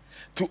 5.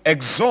 To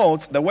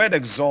exalt, the word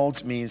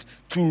exalt means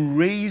to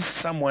raise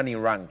someone in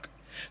rank.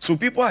 So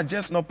people are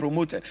just not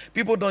promoted.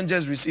 People don't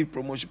just receive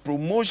promotion.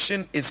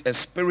 Promotion is a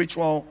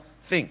spiritual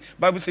thing.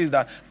 Bible says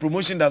that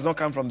promotion does not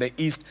come from the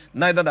east,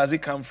 neither does it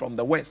come from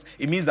the west.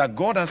 It means that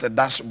God has a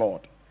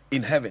dashboard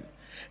in heaven,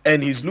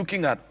 and he's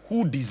looking at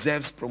who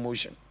deserves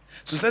promotion.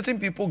 So certain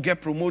people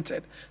get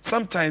promoted.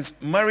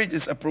 Sometimes marriage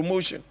is a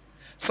promotion.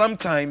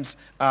 Sometimes,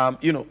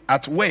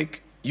 at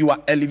work, you are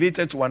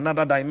elevated to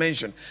another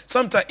dimension.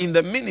 Sometimes in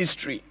the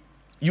ministry,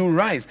 you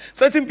rise.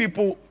 Certain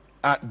people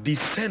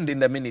descend in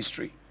the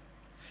ministry.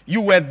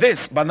 You were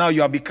this, but now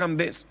you have become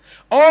this.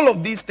 All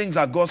of these things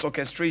are God's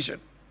orchestration.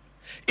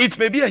 It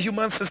may be a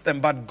human system,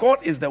 but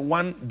God is the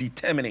one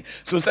determining.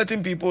 So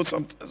certain people,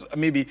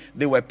 maybe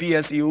they were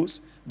PSEOs,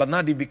 but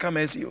now they become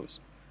SEOs.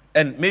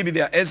 And maybe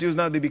they are SEOs,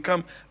 now they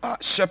become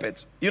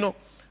shepherds.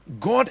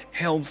 God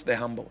helps the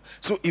humble.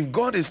 So if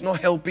God is not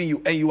helping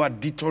you and you are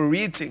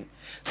deteriorating,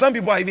 some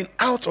people are even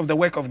out of the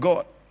work of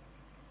God.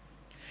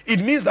 It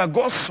means that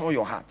God saw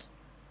your heart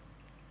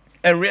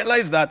and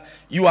realized that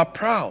you are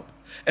proud.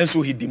 And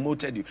so he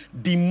demoted you.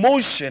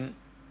 Demotion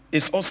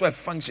is also a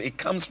function. It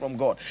comes from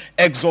God.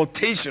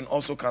 Exaltation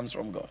also comes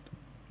from God.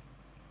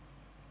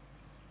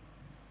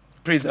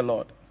 Praise the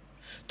Lord.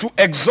 To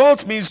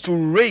exalt means to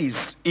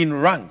raise in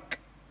rank,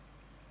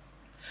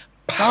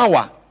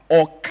 power,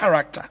 or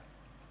character.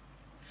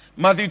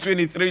 Matthew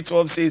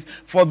 23:12 says,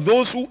 for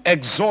those who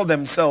exalt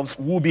themselves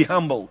will be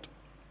humbled,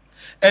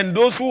 and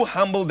those who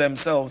humble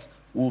themselves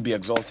will be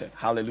exalted.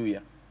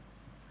 Hallelujah.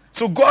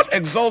 So God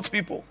exalts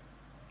people.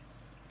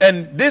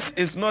 And this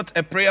is not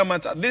a prayer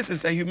matter. This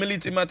is a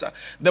humility matter.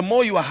 The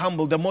more you are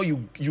humble, the more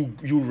you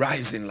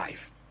rise in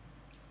life.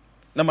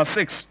 Number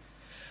 6,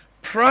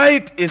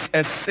 pride is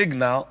a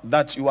signal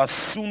that you are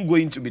soon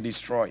going to be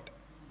destroyed.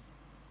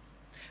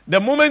 The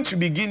moment you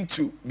begin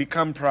to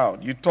become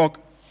proud, you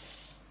talk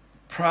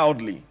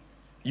proudly,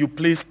 you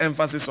place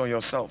emphasis on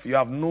yourself. You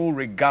have no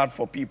regard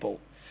for people.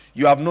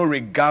 You have no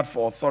regard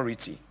for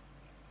authority.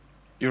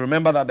 You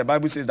remember that the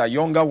Bible says that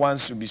younger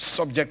ones should be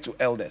subject to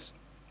elders.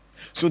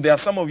 So there are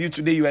some of you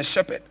today, you are a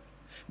shepherd.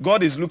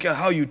 God is looking at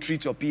how you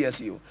treat your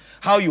PSU,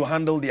 how you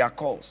handle their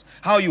calls,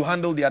 how you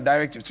handle their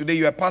directives. Today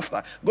you are a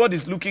pastor. God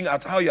is looking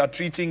at how you are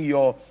treating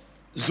your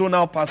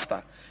zonal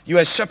pastor. You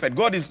are a shepherd.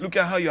 God is looking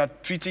at how you are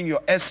treating your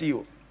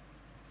SEO.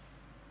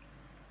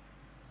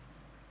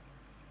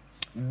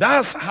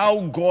 That's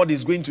how God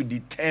is going to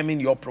determine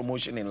your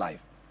promotion in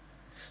life.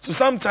 So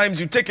sometimes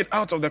you take it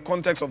out of the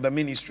context of the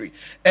ministry,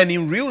 and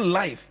in real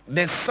life,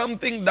 there's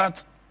something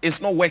that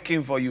is not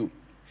working for you.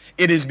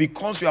 It is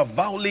because you are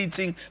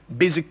violating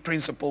basic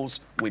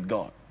principles with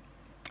God.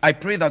 I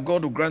pray that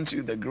God will grant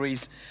you the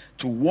grace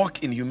to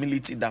walk in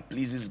humility that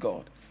pleases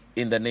God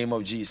in the name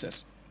of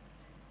Jesus.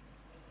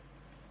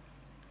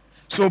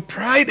 So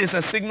pride is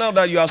a signal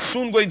that you are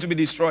soon going to be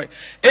destroyed.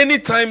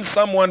 Anytime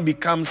someone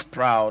becomes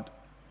proud,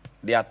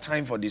 their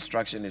time for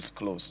destruction is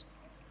close.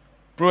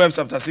 Proverbs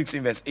chapter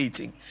 16 verse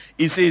 18.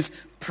 It says,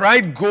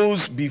 pride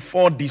goes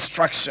before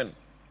destruction,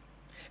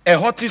 a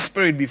haughty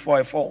spirit before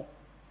a fall.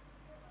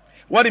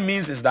 What it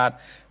means is that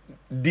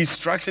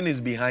destruction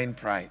is behind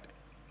pride.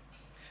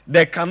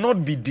 There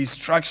cannot be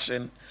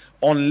destruction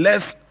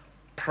unless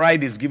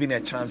pride is given a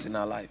chance in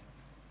our life.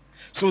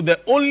 So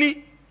the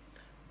only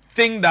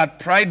thing that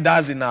pride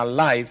does in our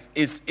life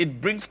is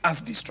it brings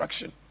us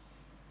destruction.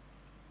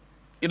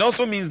 It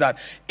also means that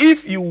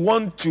if you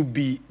want to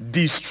be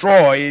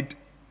destroyed,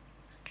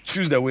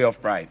 choose the way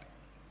of pride.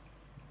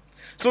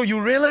 So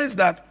you realize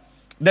that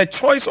the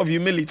choice of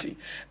humility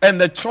and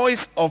the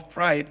choice of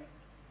pride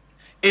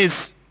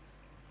is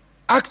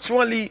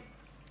actually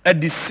a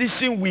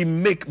decision we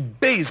make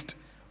based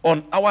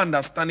on our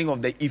understanding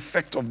of the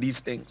effect of these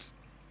things.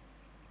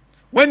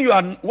 When you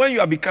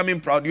are becoming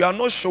proud, you are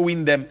not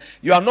showing them,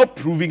 you are not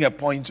proving a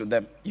point to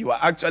them. You are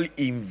actually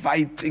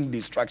inviting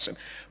distraction.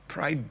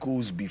 Pride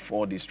goes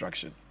before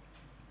distraction.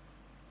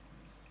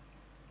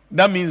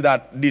 That means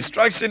that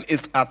distraction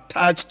is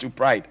attached to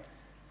pride.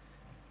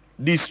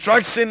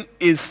 Distraction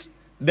is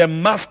the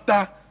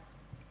master.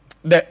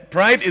 The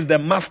pride is the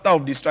master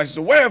of distraction.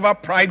 So wherever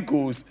pride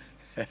goes,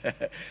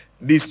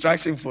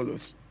 distraction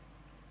follows.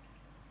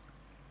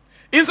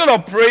 Instead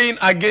of praying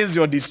against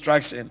your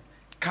distraction,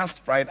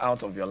 cast pride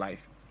out of your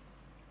life,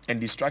 and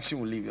distraction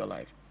will leave your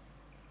life.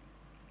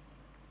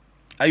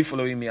 Are you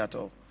following me at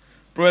all?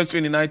 Proverbs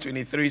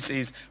 29:23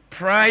 says,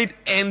 pride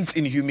ends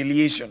in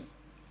humiliation,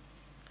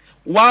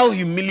 while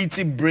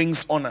humility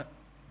brings honor.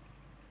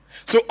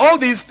 So all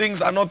these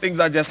things are not things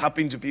that just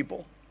happen to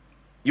people.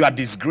 You are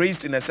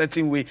disgraced in a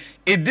certain way.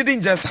 It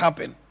didn't just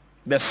happen.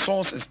 The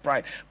source is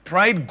pride.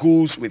 Pride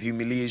goes with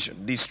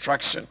humiliation,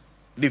 distraction.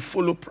 They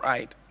follow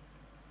pride.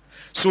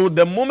 So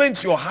the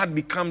moment your heart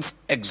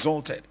becomes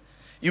exalted,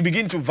 you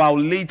begin to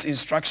violate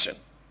instruction.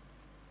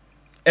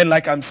 And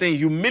like I'm saying,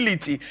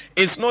 humility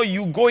is not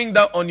you going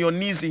down on your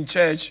knees in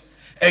church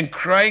and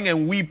crying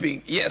and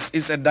weeping. Yes,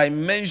 it's a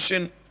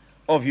dimension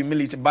of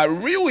humility. But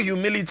real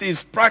humility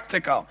is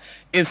practical.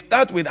 It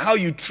starts with how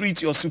you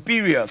treat your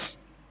superiors.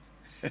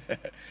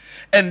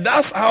 And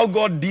that's how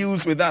God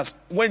deals with us.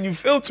 When you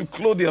fail to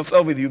clothe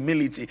yourself with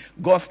humility,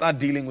 God starts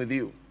dealing with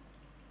you.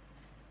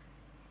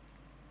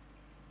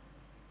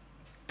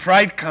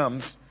 Pride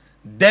comes,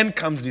 then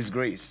comes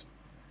disgrace.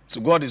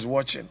 So God is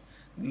watching.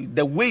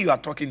 The way you are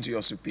talking to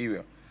your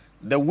superior,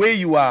 the way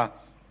you are,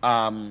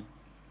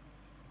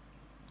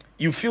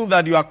 you feel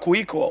that you are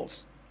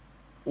co-equals.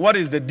 What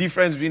is the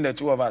difference between the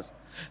two of us?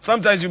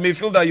 Sometimes you may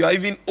feel that you are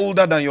even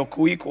older than your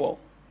co-equal.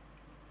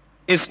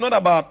 It's not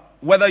about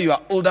whether you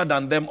are older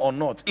than them or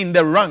not. In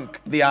the rank,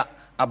 they are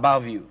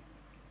above you.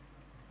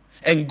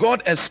 And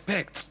God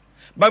expects,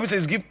 Bible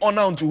says, give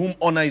honor unto whom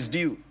honor is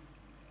due.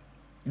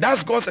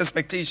 That's God's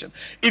expectation.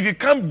 If you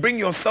can't bring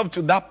yourself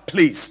to that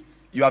place,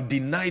 you have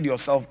denied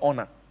yourself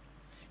honor.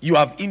 You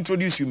have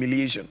introduced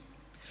humiliation.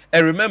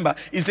 And remember,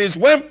 it says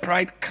when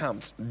pride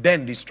comes,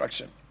 then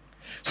distraction.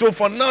 So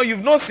for now,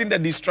 you've not seen the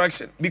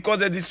distraction, because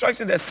the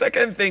distraction is the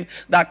second thing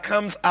that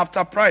comes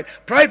after pride.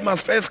 Pride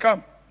must first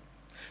come.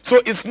 So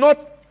it's not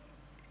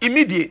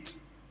immediate.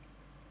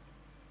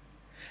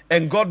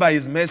 And God, by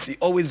his mercy,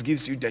 always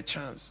gives you the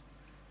chance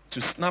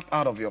to snap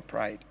out of your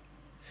pride.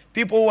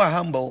 People who are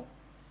humble,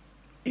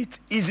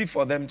 it's easy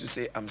for them to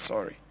say, I'm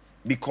sorry,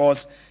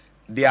 because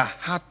their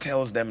heart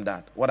tells them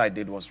that what I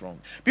did was wrong.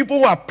 People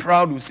who are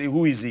proud will say,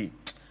 who is he?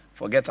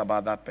 Forget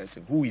about that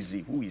person. Who is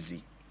he? Who is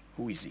he?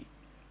 Who is he?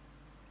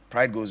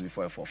 Pride goes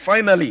before a fall.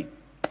 Finally,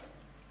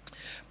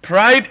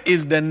 pride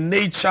is the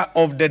nature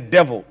of the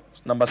devil.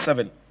 Number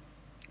 7.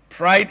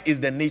 Pride is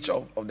the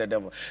nature of the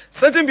devil.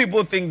 Certain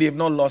people think they've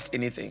not lost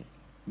anything.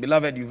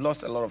 Beloved, you've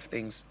lost a lot of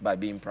things by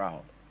being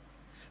proud.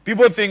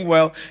 People think,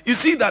 well, you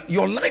see that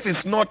your life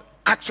is not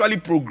actually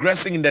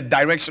progressing in the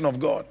direction of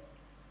God.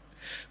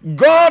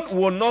 God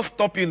will not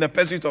stop you in the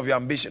pursuit of your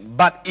ambition,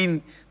 but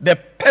in the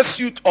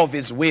pursuit of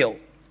his will,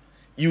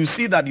 you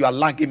see that you are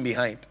lagging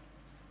behind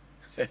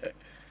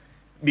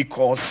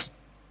because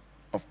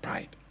of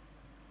pride.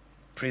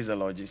 Praise the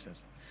Lord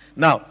Jesus.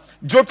 Now,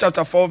 Job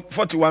chapter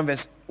 41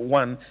 verse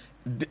 1,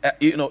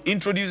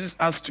 introduces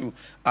us to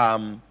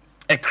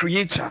a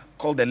creature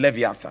called the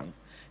Leviathan.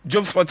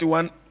 Job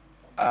 41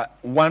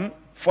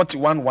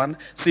 1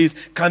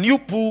 says, can you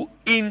pull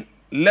in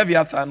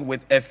Leviathan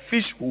with a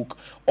fish hook,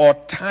 or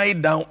tie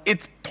down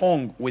its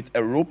tongue with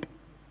a rope?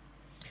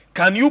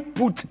 Can you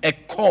put a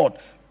cord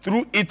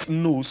through its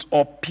nose,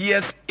 or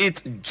pierce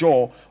its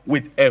jaw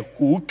with a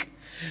hook?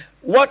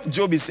 What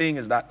Job is saying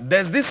is that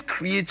there's this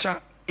creature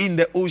in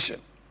the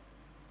ocean.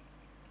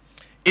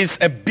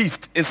 It's a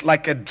beast. It's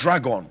like a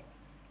dragon.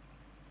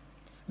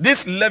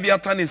 This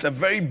Leviathan is a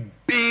very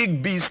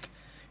big beast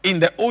in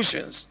the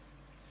oceans.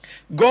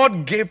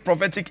 God gave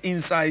prophetic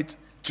insight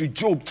to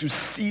Job to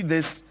see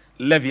this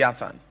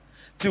Leviathan.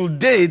 Till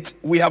date,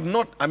 we have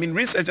not,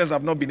 researchers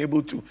have not been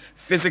able to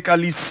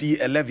physically see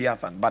a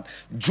Leviathan. But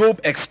Job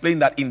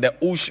explained that in the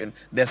ocean,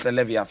 there's a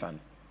Leviathan.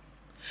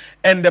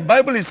 And the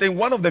Bible is saying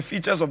one of the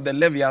features of the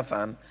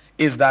Leviathan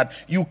is that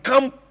you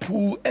can't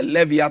pull a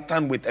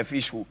Leviathan with a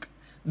fish hook.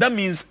 That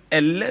means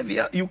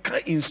you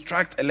can't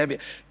instruct a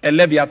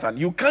Leviathan.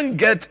 You can't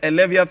get a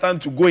Leviathan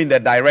to go in the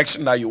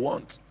direction that you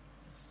want.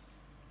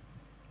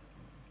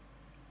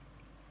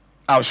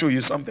 I'll show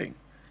you something.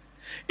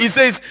 It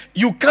says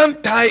you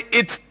can't tie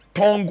its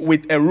tongue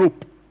with a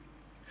rope.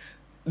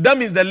 That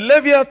means the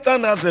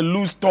Leviathan has a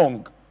loose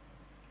tongue.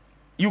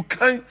 You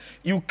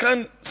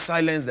can't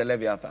silence the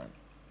Leviathan.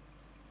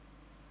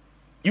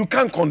 You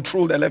can't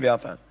control the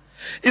Leviathan.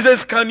 It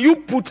says, can you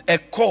put a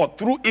cord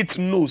through its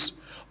nose,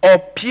 or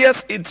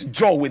pierce its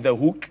jaw with a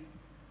hook?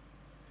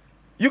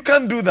 You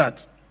can't do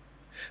that.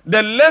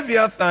 The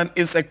Leviathan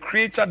is a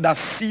creature that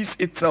sees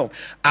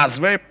itself as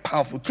very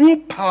powerful, too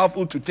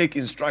powerful to take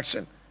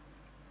instruction.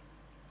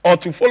 or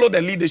to follow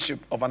the leadership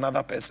of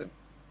another person.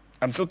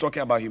 I'm still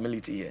talking about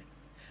humility here.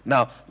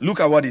 Now, look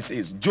at what he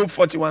says. Job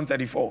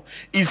 41:34.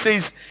 He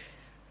says,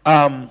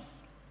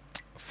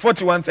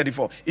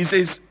 41:34. He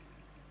says,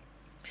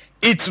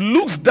 it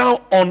looks down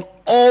on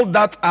all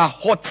that are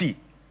haughty.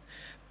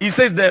 He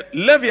says the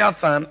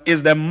Leviathan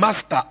is the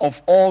master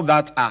of all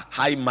that are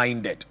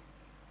high-minded.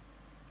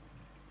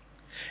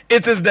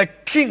 It is the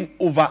king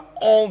over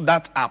all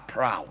that are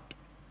proud.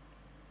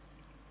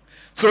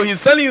 So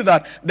he's telling you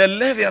that the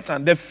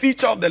Leviathan, the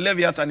feature of the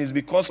Leviathan is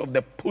because of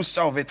the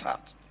posture of its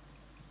heart.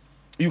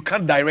 You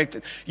can't direct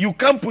it. You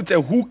can't put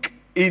a hook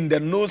in the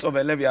nose of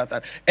a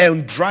Leviathan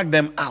and drag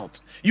them out.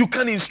 You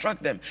can't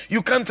instruct them.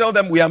 You can't tell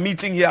them we are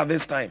meeting here at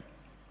this time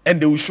and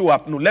they will show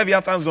up. No,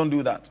 Leviathans don't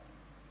do that.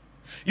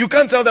 You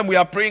can't tell them we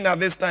are praying at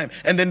this time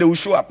and then they will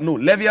show up. No,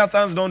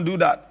 Leviathans don't do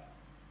that.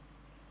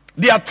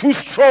 They are too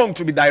strong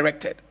to be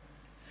directed.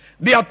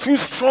 They are too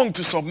strong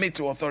to submit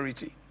to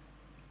authority.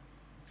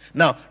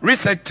 Now,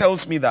 research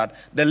tells me that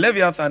the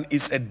Leviathan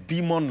is a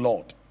demon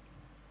lord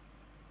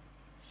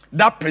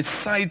that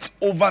presides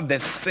over the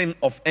sin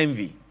of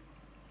envy,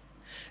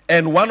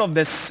 and one of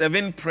the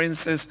 7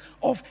 princes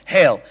of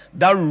hell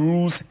that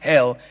rules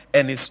hell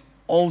and is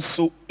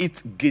also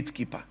its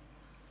gatekeeper.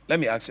 Let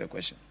me ask you a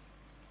question.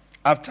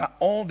 After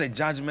all the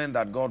judgment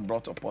that God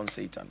brought upon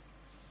Satan,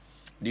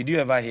 did you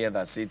ever hear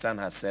that Satan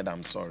has said,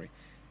 I'm sorry?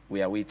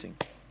 We are waiting.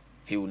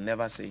 He will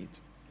never say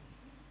it.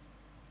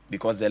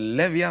 Because the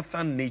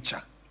Leviathan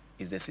nature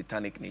is the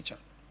satanic nature.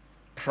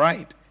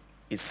 Pride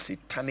is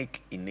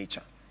satanic in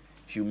nature.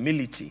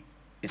 Humility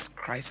is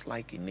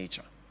Christ-like in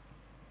nature.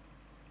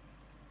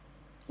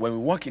 When we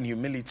walk in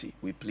humility,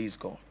 we please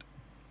God.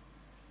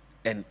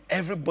 And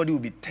everybody will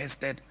be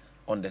tested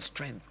on the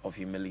strength of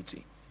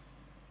humility.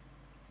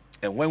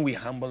 And when we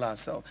humble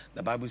ourselves,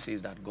 the Bible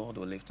says that God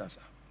will lift us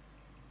up.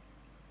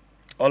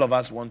 All of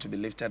us want to be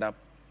lifted up.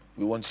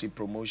 We want to see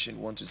promotion.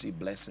 We want to see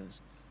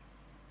blessings.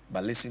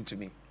 But listen to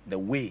me. The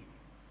way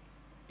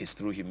is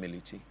through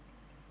humility.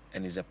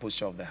 And is a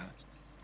posture of the heart.